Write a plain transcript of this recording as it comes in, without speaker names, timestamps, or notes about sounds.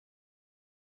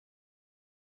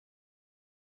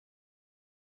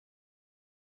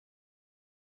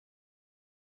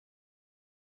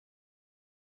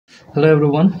Hello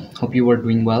everyone, hope you are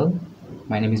doing well.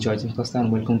 My name is Joyce Costa and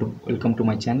welcome to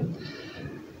my channel.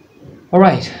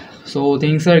 Alright, so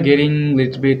things are getting a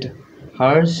little bit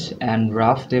harsh and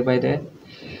rough day by day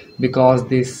because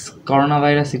this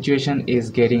coronavirus situation is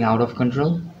getting out of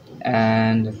control,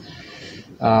 and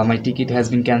my ticket has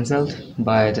been cancelled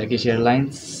by Turkish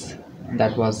Airlines.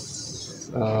 That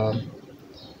was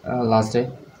last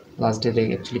day. Last day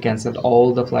they actually cancelled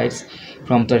all the flights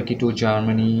from Turkey to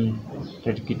Germany,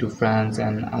 Turkey to France,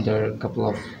 and other couple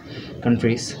of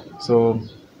countries. So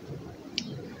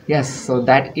yes, so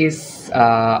that is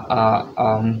a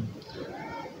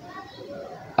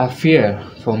fear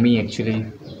for me actually.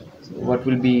 What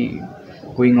will be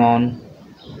going on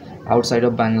outside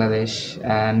of Bangladesh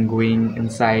and going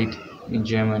inside in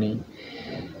Germany?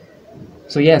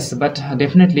 So yes, but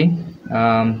definitely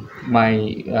my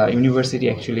university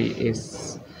actually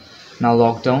is now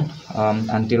locked down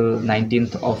until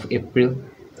 19th of April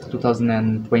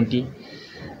 2020,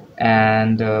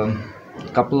 and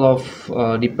couple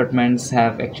of departments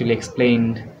have actually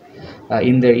explained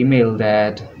in their email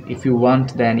that if you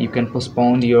want, then you can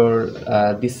postpone your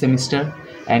this semester,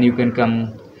 and you can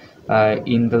come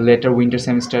in the later winter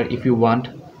semester if you want.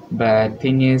 But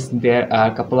thing is, there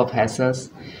are a couple of hassles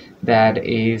that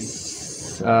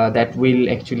will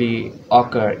actually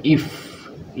occur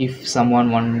if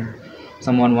someone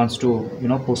wants to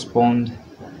postpone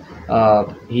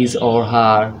his or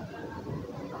her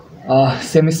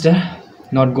semester,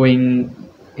 not going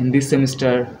in this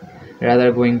semester,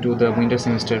 rather going to the winter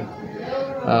semester,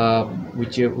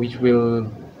 which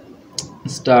will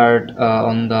start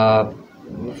on the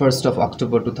 1st of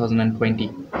October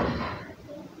 2020.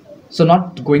 So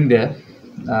not going there.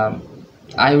 um,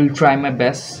 I will try my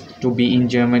best to be in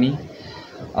Germany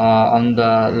on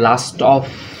the last of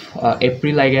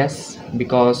April, I guess,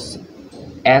 because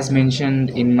as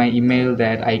mentioned in my email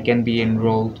that I can be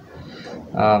enrolled.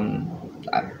 um,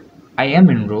 I, I am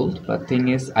enrolled, but thing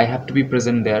is I have to be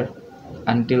present there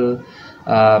until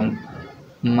um,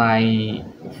 my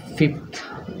fifth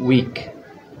week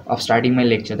of starting my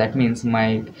lecture. That means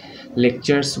my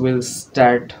lectures will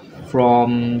start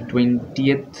from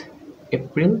 20th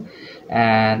April,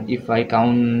 and if I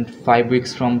count 5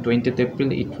 weeks from 20th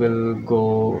April, it will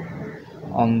go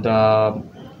on the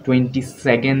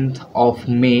 22nd of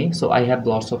May. So I have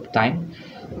lots of time.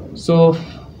 So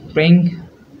praying,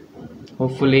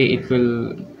 hopefully it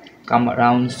will come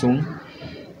around soon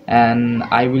and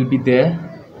I will be there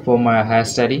for my higher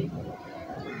study.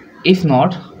 If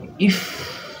not, if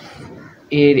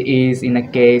it is in a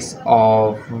case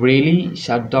of really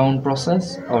shutdown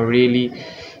process or really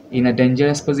in a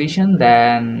dangerous position,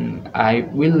 then I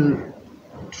will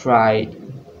try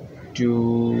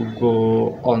to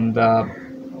go on the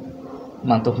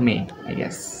month of May, I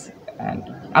guess. And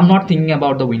I'm not thinking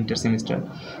about the winter semester.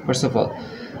 First of all,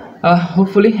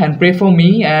 hopefully, and pray for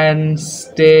me and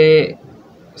stay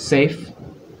safe.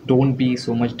 Don't be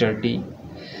so much dirty.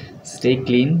 Stay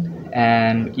clean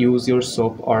and use your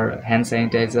soap or hand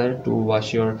sanitizer to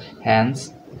wash your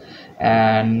hands,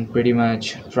 and pretty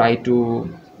much try to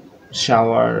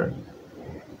shower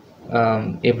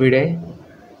every day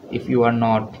if you are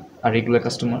not a regular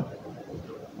customer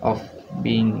of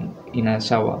being in a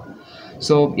shower.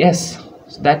 So yes,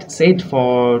 that's it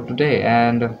for today,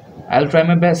 and I'll try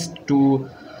my best to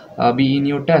be in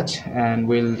your touch, and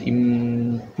will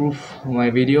improve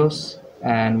my videos,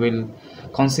 and will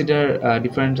consider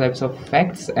different types of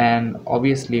facts, and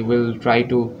obviously will try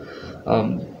to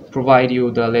provide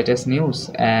you the latest news,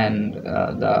 and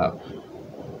the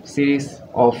series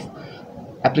of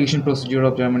application procedure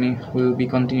of Germany will be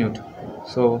continued.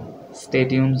 So stay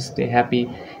tuned, stay happy.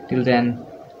 Till then,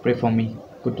 pray for me.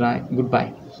 Good night,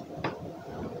 goodbye.